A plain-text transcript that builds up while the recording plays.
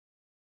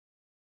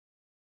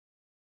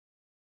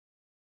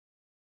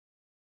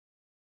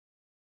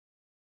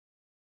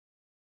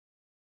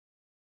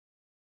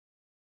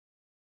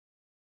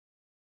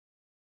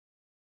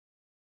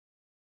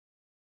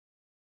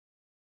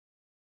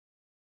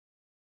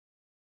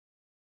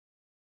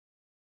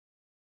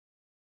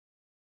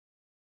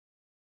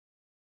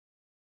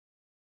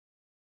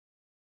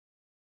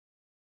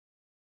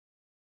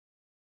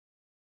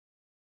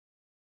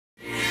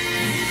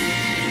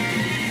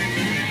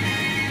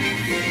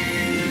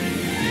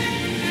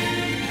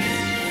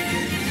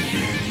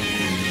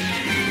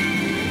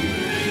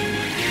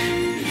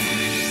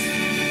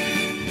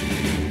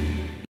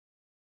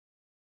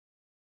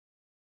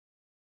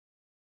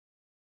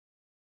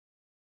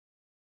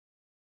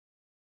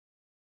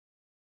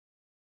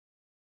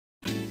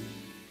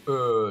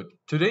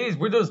Today is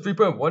Windows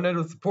 3.1 end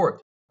of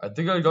support. I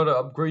think I gotta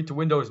upgrade to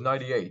Windows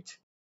 98.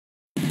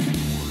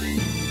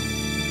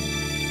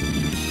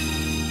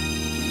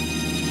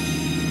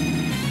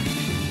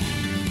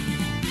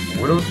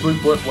 Windows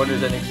 3.1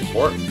 is ending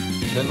support.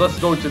 Then let's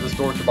go to the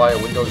store to buy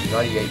a Windows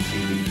 98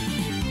 CD.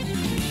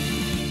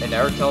 And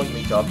they're telling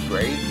me to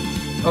upgrade?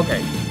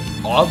 Okay,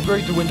 I'll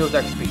upgrade to Windows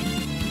XP.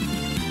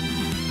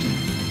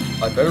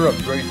 I better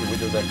upgrade to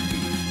Windows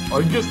XP.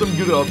 I guess I'm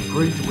gonna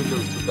upgrade to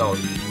Windows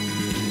 2000.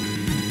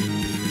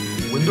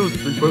 Windows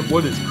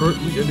 3.1 is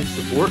currently ending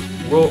support?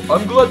 Well,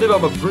 I'm glad that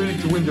I'm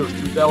upgrading to Windows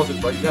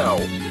 2000 right now.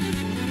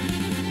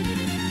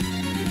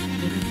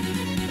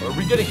 Are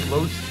we getting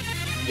close?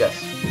 Yes,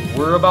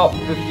 we're about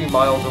 50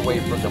 miles away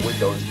from the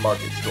Windows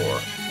Market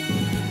store.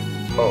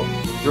 Oh,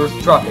 there's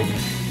traffic.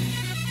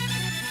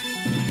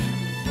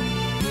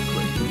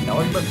 Great, now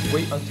I must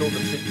wait until the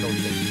signal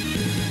changes.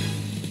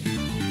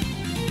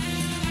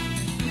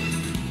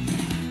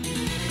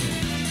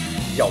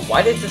 Yo,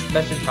 why did this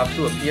message have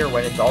to appear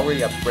when it's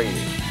already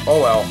upgraded? Oh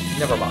well,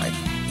 never mind.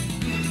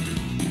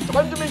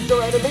 Time to make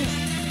some enemies?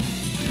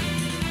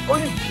 Are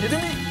you kidding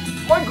me?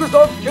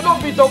 Microsoft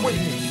cannot be done with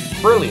me!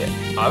 Brilliant,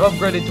 I've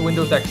upgraded to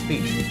Windows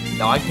XP.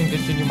 Now I can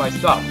continue my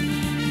stuff.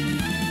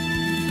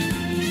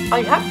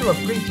 I have to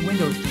upgrade to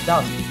Windows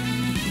 2000.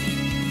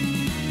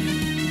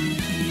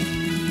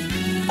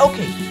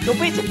 Okay, so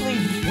basically,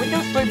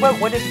 Windows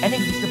 3.1 is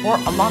ending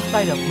support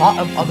alongside a lot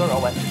of other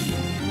OSs.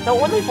 So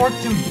only for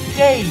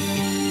today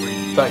it's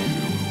free. Thank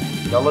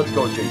you. Now let's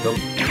go, Jacob.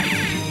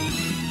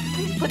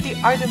 Please put the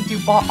items you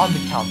bought on the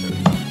counter.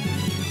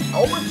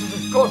 How much does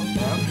this cost,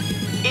 man?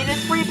 It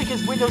is free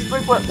because Windows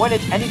 3.1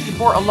 is ending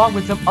support along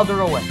with some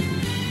other OSs.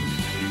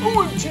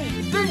 OMG,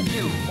 thank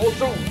you!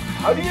 Also,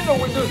 how do you know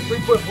Windows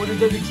 3.1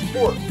 is ending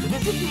support?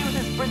 Because this news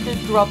is printed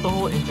throughout the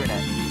whole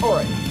internet.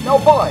 Alright, now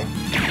buy!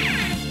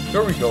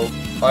 There we go.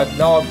 I've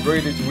now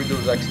upgraded to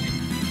Windows XP.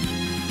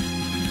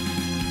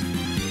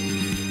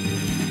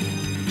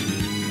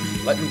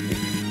 Let me think.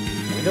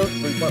 Windows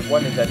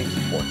 3.1 is ending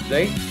support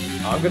today.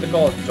 I'm gonna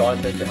call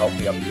Jonathan to help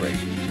me upgrade.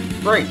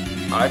 Great!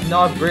 I've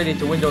now upgraded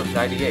to Windows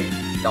 98.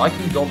 Now I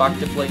can go back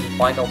to playing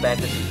Final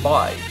Fantasy V.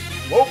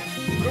 Well,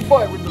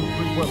 goodbye Windows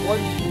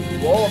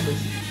 3.1. We'll all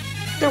miss you.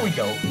 There we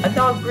go. I'm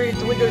now upgraded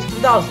to Windows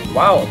 2000.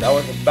 Wow, that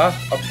was a fast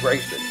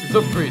upgradation. It's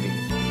upgrading.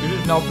 It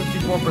is now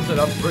 54%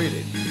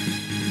 upgraded.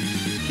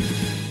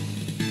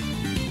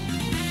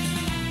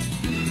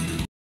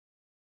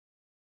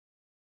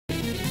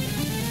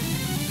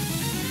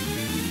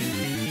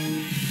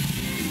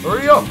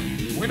 Hurry up!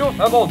 We don't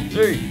have all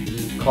day!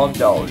 Calm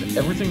down,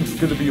 everything's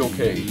gonna be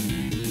okay.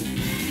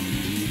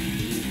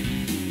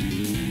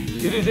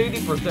 It is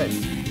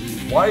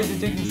 80%. Why is it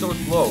taking so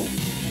slow?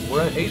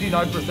 We're at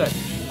 89%.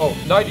 Oh,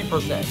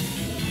 90%.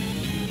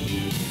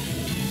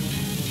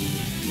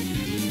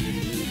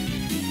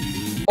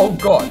 Oh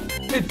god,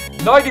 it's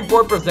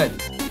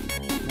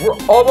 94%! We're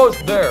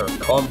almost there!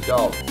 Calm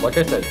down. Like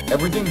I said,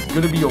 everything's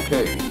gonna be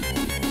okay.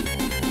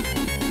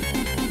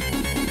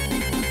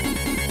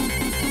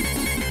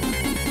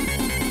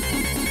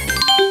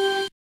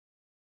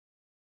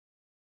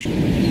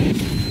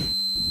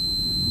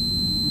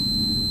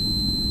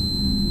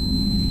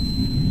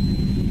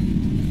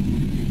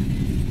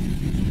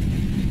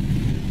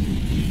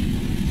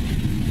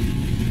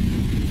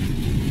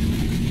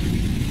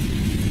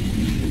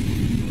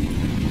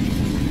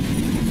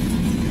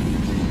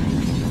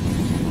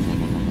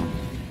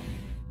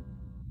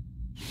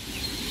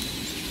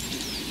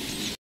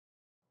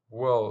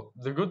 Well,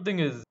 the good thing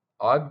is,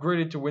 I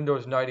upgraded to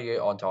Windows 98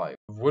 on time.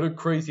 What a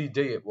crazy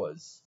day it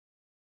was.